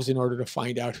yourselves in order to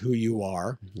find out who you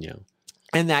are. Yeah.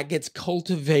 And that gets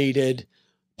cultivated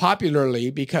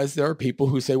popularly because there are people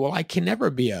who say, well, I can never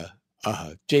be a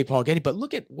J. Paul Getty, but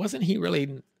wasn't he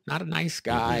really not a nice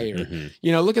guy? Mm-hmm,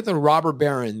 or, look at the robber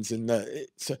barons.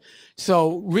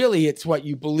 So really it's what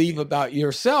you believe about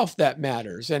yourself that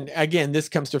matters. And again, this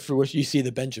comes to fruition. You see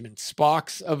the Benjamin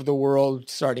Spocks of the world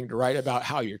starting to write about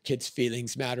how your kids'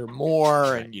 feelings matter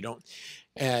more, and you don't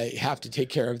have to take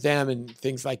care of them and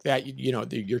things like that.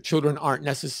 Your children aren't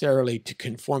necessarily to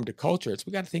conform to culture.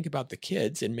 We got to think about the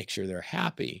kids and make sure they're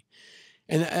happy.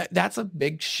 And that's a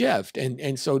big shift.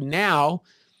 And so now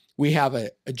we have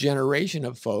a generation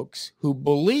of folks who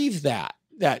believe that,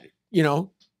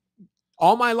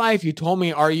 all my life you told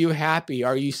me, are you happy?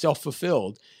 Are you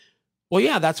self-fulfilled? Well,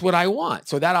 yeah, that's what I want.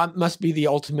 So that must be the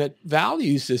ultimate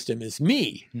value system, is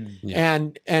me. Yeah.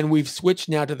 And we've switched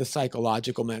now to the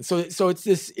psychological man. So it's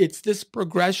this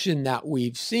progression that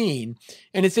we've seen.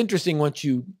 And it's interesting, once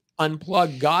you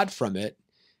unplug God from it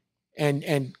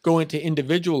and go into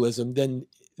individualism, then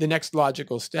the next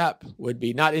logical step would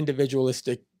be not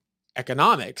individualistic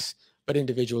economics, but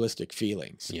individualistic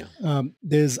feelings. Yeah.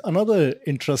 There's another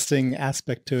interesting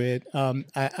aspect to it.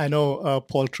 I know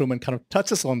Paul Trueman kind of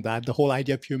touches on that, the whole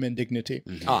idea of human dignity.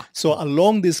 Mm-hmm. So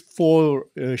along these four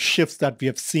shifts that we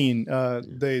have seen,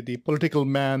 the political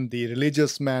man, the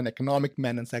religious man, economic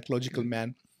man, and psychological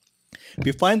man,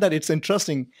 we find that it's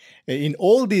interesting in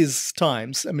all these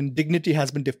times. I mean, dignity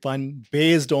has been defined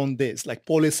based on this, like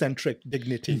polycentric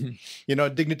dignity,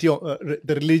 dignity,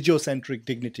 the religiocentric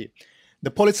dignity. The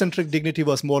polycentric dignity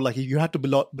was more like you had to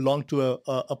belong to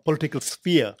a political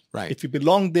sphere. Right. If you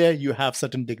belong there, you have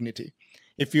certain dignity.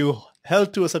 If you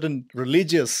held to a certain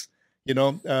religious,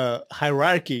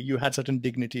 hierarchy, you had certain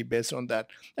dignity based on that.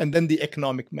 And then the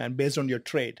economic man, based on your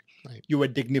trade, you were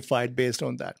dignified based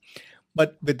on that.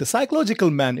 But with the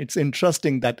psychological man, it's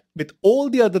interesting that with all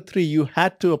the other three, you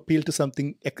had to appeal to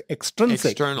something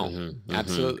extrinsic. External. Mm-hmm.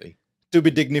 Absolutely. To be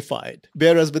dignified.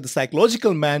 Whereas with the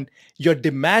psychological man, you're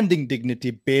demanding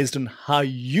dignity based on how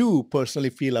you personally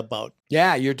feel about.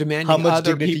 Yeah, you're demanding how much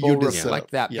other people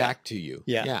reflect that back to you.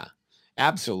 Yeah.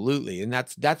 Absolutely. And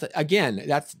that's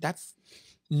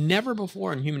never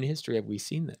before in human history have we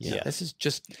seen this. Yeah. This is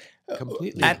just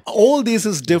completely. And all this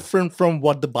is different from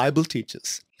what the Bible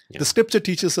teaches. Yeah. The scripture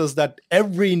teaches us that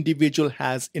every individual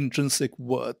has intrinsic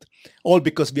worth, all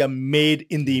because we are made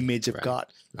in the image of God.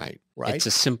 Right. It's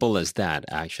as simple as that,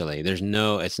 actually.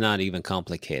 It's not even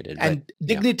complicated. And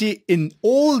dignity in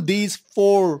all these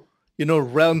four,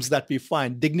 realms that we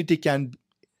find, dignity can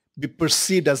be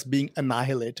perceived as being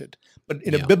annihilated. But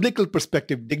in a biblical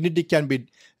perspective, dignity can be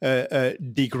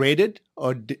degraded,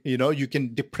 or, you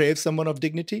can deprave someone of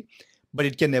dignity, but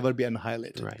it can never be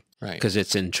annihilated. Right. Because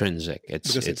it's intrinsic.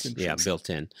 It's built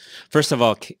in. First of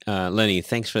all, Lenny,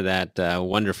 thanks for that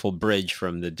wonderful bridge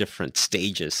from the different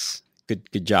stages.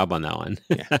 Good job on that one.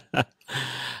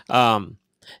 Yeah.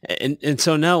 And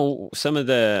so now some of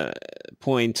the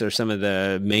points or some of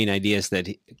the main ideas that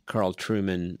Carl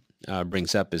Trueman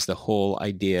brings up is the whole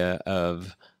idea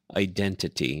of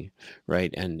identity,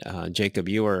 right? And Jacob,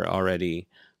 you were already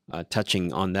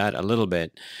touching on that a little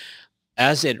bit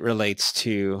as it relates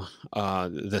to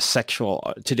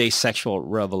today's sexual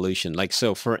revolution. Like,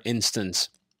 so for instance,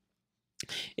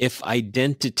 if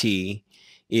identity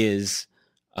is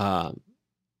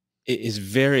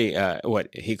very what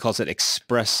he calls it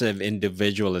expressive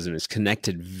individualism, is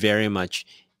connected very much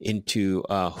into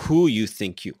who you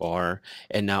think you are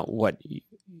and not what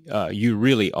you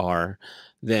really are,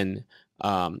 then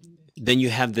you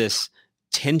have this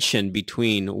tension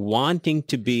between wanting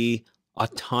to be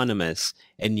autonomous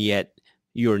and yet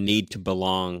your need to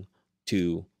belong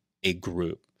to a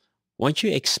group. Why don't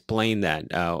you explain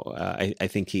that? I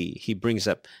think he brings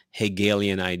up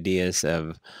Hegelian ideas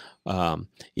of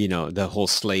the whole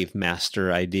slave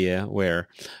master idea, where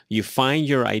you find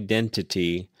your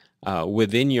identity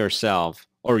within yourself,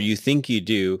 or you think you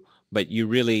do, but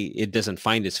it doesn't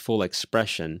find its full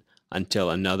expression until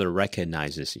another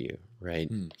recognizes you,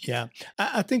 right? Yeah.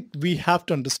 I think we have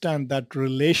to understand that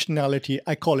relationality,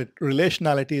 I call it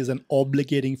relationality, is an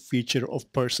obligating feature of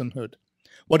personhood.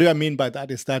 What do I mean by that?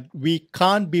 Is that we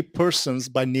can't be persons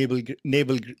by navel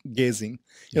gazing.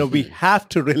 We have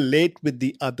to relate with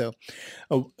the other.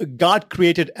 God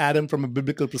created Adam from a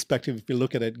biblical perspective. If you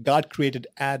look at it, God created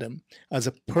Adam as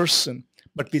a person,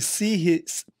 but we see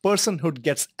his personhood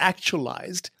gets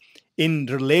actualized in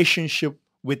relationship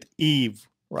with Eve,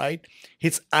 right?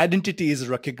 His identity is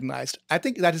recognized. I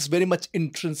think that is very much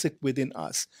intrinsic within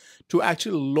us to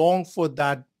actually long for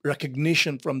that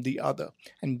recognition from the other.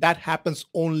 And that happens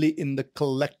only in the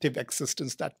collective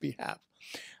existence that we have.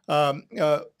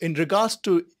 In regards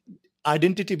to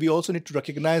identity, we also need to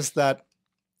recognize that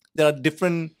there are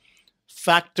different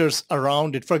factors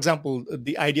around it. For example,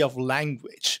 the idea of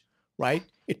language, right?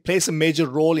 It plays a major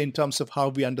role in terms of how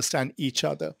we understand each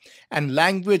other. And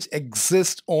language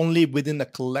exists only within a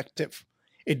collective.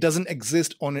 It doesn't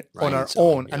exist on our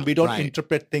own, and we don't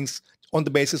interpret things on the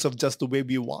basis of just the way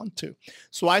we want to.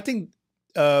 So I think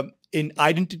in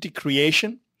identity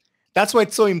creation, that's why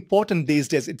it's so important these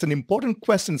days. It's an important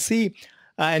question. See,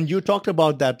 and you talked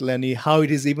about that, Lenny, how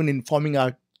it is even informing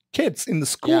our kids in the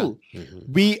school. Yeah.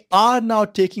 Mm-hmm. We are now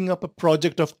taking up a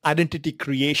project of identity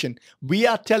creation. We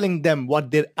are telling them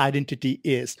what their identity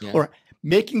is, or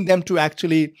making them to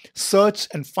actually search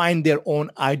and find their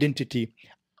own identity,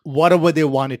 whatever they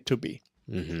want it to be,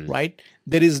 right?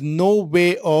 There is no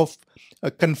way of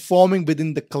conforming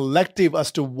within the collective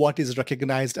as to what is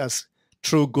recognized as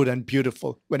true, good, and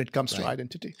beautiful when it comes to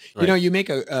identity. Right. You make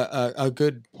a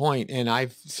good point, and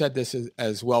I've said this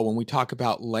as well. When we talk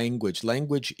about language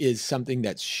is something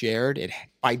that's shared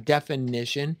by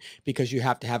definition, because you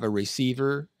have to have a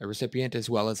recipient, as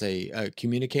well as a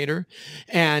communicator,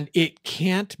 and it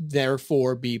can't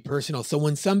therefore be personal. So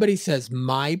when somebody says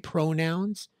my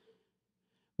pronouns,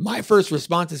 my first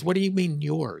response is, what do you mean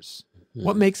yours?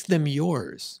 What makes them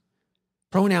yours?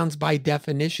 Pronouns by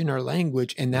definition are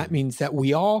language, and that means that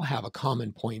we all have a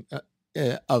common point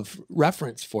of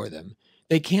reference for them.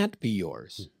 They can't be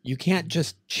yours. You can't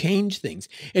just change things.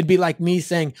 It'd be like me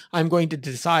saying, I'm going to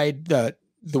decide that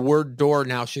the word door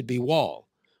now should be wall,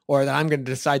 or that I'm going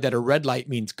to decide that a red light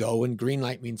means go and green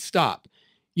light means stop.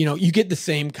 You get the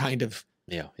same kind of...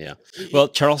 Yeah. Well,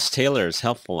 Charles Taylor is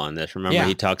helpful on this. Remember,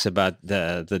 he talks about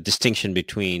the distinction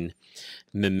between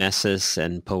mimesis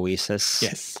and poiesis.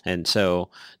 Yes. And so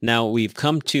now we've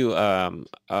come to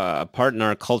a part in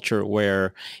our culture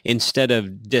where instead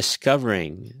of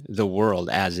discovering the world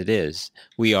as it is,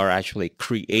 we are actually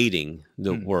creating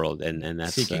the world. And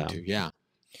that's... Seeking to,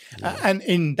 And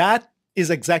in that is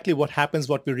exactly what happens,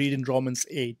 what we read in Romans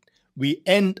 8. We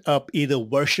end up either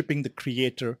worshiping the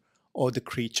creator or the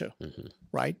creature,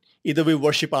 right? Either we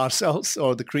worship ourselves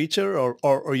or the creature, or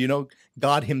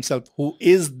God himself, who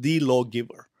is the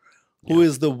lawgiver, who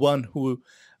is the one who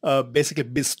basically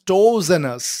bestows on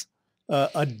us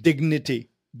a dignity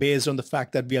based on the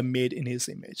fact that we are made in his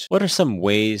image. What are some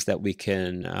ways that we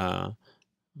can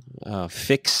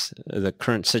fix the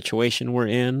current situation we're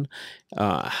in?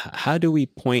 How do we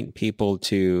point people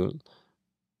to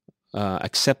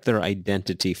accept their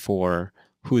identity for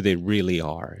who they really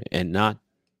are and not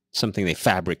something they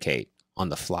fabricate on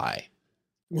the fly?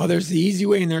 Well, there's the easy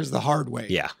way and there's the hard way.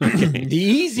 Yeah. The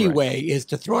easy way is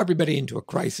to throw everybody into a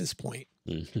crisis point.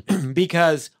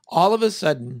 Because all of a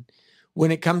sudden,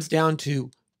 when it comes down to,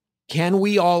 can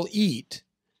we all eat?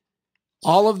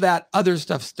 All of that other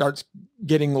stuff starts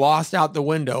getting lost out the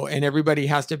window, and everybody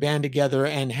has to band together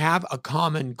and have a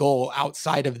common goal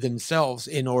outside of themselves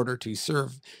in order to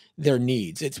serve their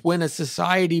needs. It's when a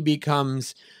society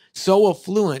becomes so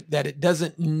affluent that it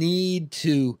doesn't need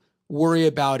to worry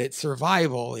about its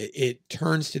survival, it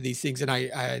turns to these things. And I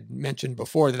had mentioned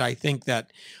before that I think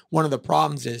that one of the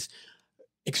problems is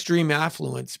extreme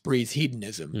affluence breeds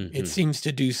hedonism. Mm-hmm. It seems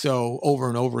to do so over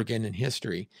and over again in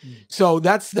history. Mm. So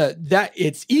that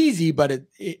it's easy, but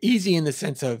easy in the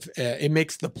sense of it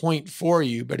makes the point for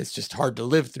you, but it's just hard to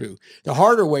live through. The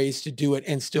harder way is to do it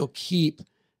and still keep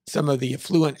some of the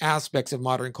affluent aspects of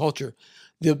modern culture.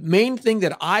 The main thing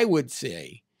that I would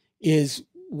say is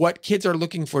what kids are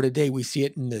looking for today. We see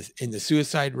it in the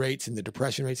suicide rates and the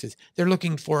depression rates. Is they're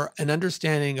looking for an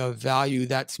understanding of value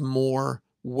that's more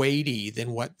weighty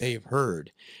than what they've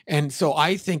heard. And so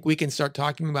I think we can start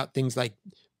talking about things like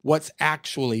what's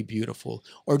actually beautiful,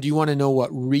 or do you want to know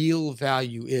what real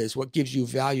value is? What gives you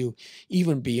value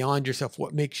even beyond yourself?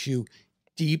 What makes you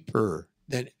deeper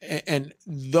than, and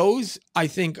those I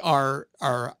think are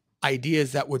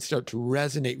ideas that would start to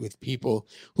resonate with people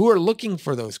who are looking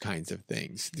for those kinds of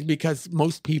things, because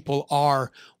most people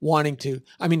are wanting to,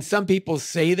 I mean, some people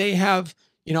say they have,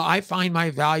 I find my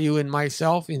value in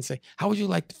myself, and say, how would you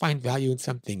like to find value in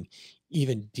something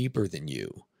even deeper than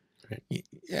you? Right.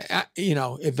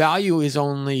 Value is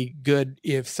only good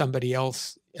if somebody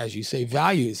else, as you say,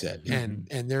 values it. Mm-hmm.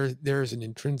 And there's an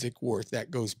intrinsic worth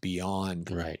that goes beyond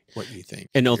what you think.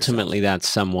 And ultimately that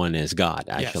someone is God,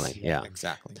 actually. Yes, yeah,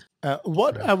 exactly.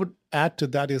 What I would add to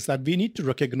that is that we need to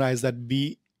recognize that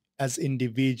we as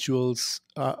individuals,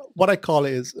 what I call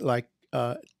is like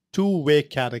two-way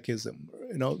catechism.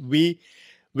 We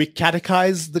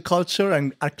catechize the culture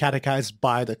and are catechized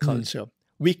by the culture.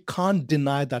 We can't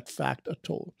deny that fact at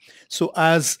all. So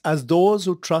as those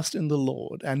who trust in the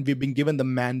Lord, and we've been given the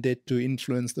mandate to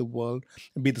influence the world,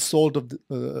 and be the salt of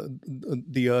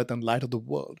the earth and light of the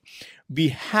world, we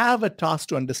have a task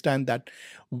to understand that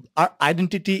our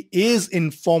identity is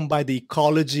informed by the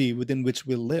ecology within which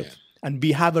we live. Yeah. And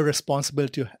we have a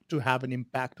responsibility to have an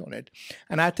impact on it.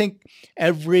 And I think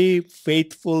every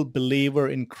faithful believer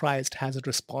in Christ has a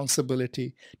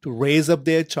responsibility to raise up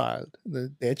their child,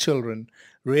 their children,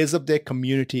 raise up their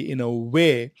community in a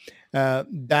way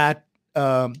that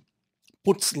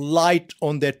puts light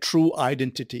on their true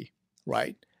identity,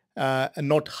 right? And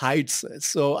not hides it.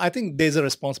 So I think there's a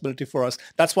responsibility for us.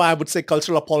 That's why I would say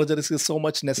cultural apologetics is so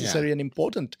much necessary and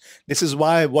important. This is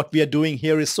why what we are doing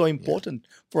here is so important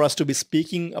for us to be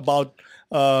speaking about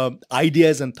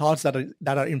ideas and thoughts that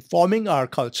are informing our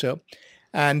culture.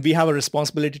 And we have a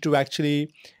responsibility to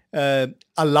actually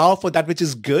allow for that which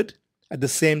is good, at the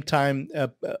same time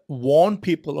warn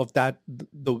people of that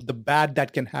the bad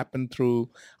that can happen through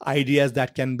ideas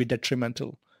that can be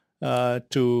detrimental.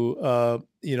 To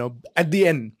at the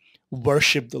end,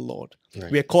 worship the Lord.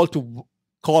 Right. We are called to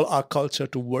call our culture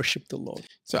to worship the Lord.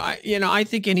 So I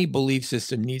think any belief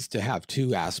system needs to have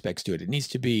two aspects to it. It needs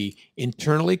to be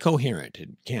internally coherent. It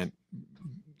can't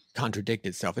contradict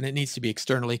itself, and it needs to be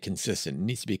externally consistent. It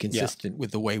needs to be consistent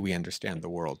with the way we understand the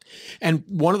world. And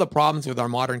one of the problems with our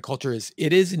modern culture is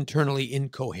it is internally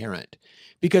incoherent,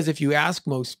 because if you ask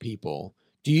most people,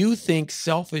 do you think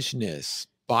selfishness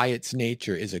by its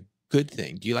nature is a good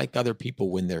thing? Do you like other people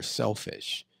when they're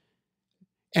selfish?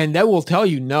 And that will tell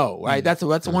you no, right? That's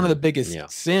one of the biggest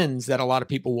sins that a lot of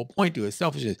people will point to, is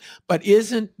selfishness. But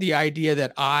isn't the idea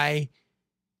that I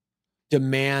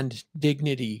demand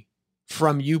dignity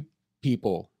from you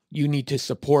people, you need to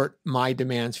support my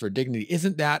demands for dignity,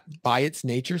 isn't that by its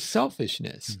nature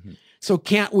selfishness? Mm-hmm. So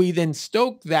can't we then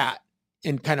stoke that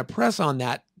and kind of press on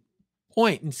that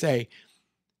point and say,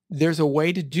 there's a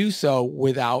way to do so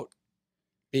without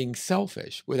being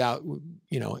selfish, without,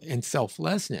 and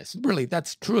selflessness. Really,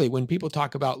 that's truly, when people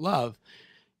talk about love,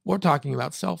 we're talking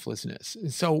about selflessness.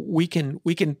 And so we can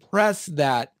press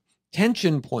that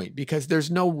tension point, because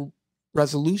there's no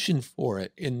resolution for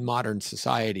it in modern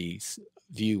society's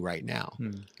view right now.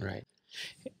 Right.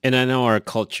 And I know our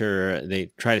culture, they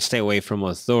try to stay away from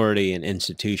authority and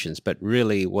institutions, but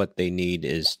really what they need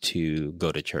is to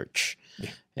go to church. Yeah.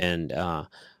 And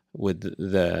with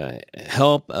the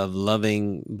help of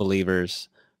loving believers,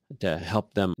 to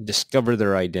help them discover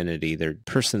their identity, their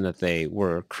person that they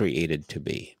were created to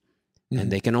be. Mm-hmm.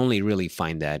 And they can only really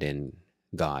find that in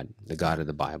God, the God of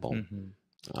the Bible. Mm-hmm.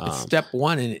 It's step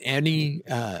one in any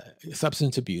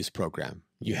substance abuse program.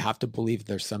 You have to believe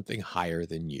there's something higher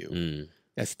than you. Mm.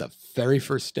 That's the very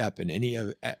first step in any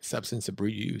substance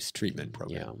abuse treatment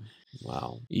program. Yeah.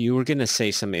 Wow. You were going to say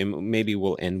something, maybe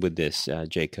we'll end with this,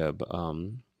 Jacob.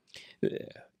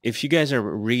 If you guys are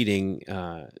reading,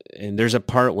 and there's a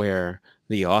part where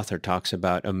the author talks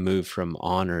about a move from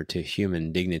honor to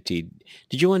human dignity.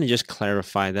 Did you want to just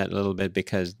clarify that a little bit?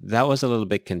 Because that was a little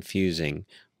bit confusing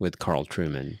with Carl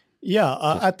Trueman. Yeah,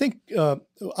 I think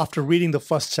after reading the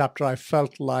first chapter, I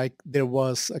felt like there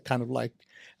was a kind of like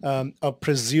a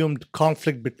presumed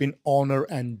conflict between honor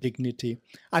and dignity.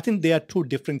 I think there are two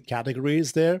different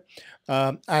categories there.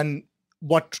 And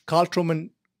what Carl Trueman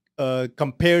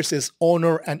compares is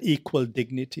honor and equal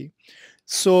dignity.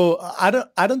 So I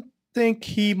don't think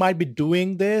he might be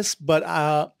doing this,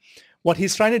 but what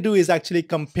he's trying to do is actually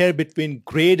compare between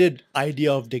graded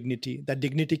idea of dignity, that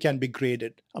dignity can be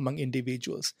graded among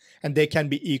individuals and there can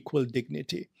be equal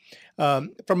dignity.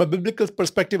 From a biblical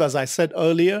perspective, as I said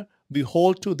earlier, we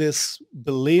hold to this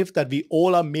belief that we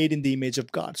all are made in the image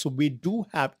of God. So we do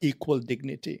have equal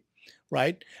dignity,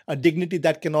 right? A dignity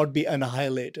that cannot be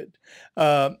annihilated.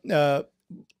 Uh,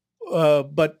 uh,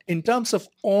 but in terms of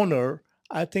honor,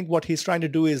 I think what he's trying to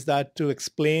do is that to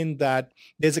explain that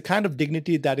there's a kind of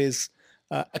dignity that is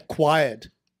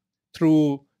acquired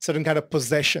through certain kind of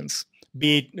possessions,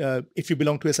 be it if you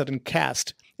belong to a certain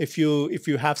caste, if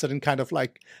you have certain kind of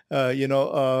like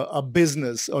a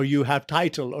business, or you have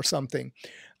title or something.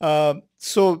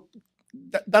 So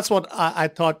that's what I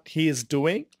thought he is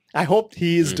doing. I hope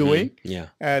he is doing. Yeah.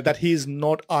 That he's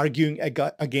not arguing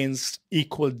against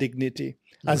equal dignity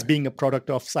as Right. being a product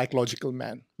of psychological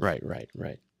man. Right.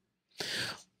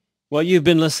 Well, you've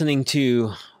been listening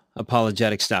to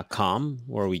apologetics.com,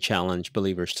 where we challenge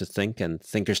believers to think and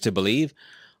thinkers to believe.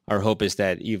 Our hope is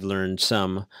that you've learned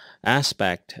some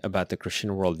aspect about the Christian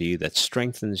worldview that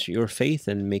strengthens your faith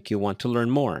and make you want to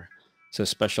learn more. So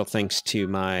special thanks to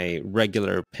my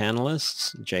regular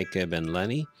panelists, Jacob and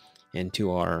Lenny, and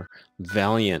to our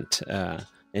valiant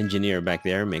engineer back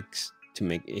there.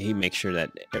 He makes sure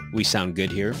that we sound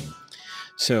good here.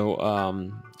 So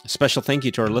a special thank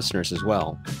you to our listeners as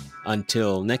well.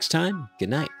 Until next time, good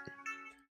night.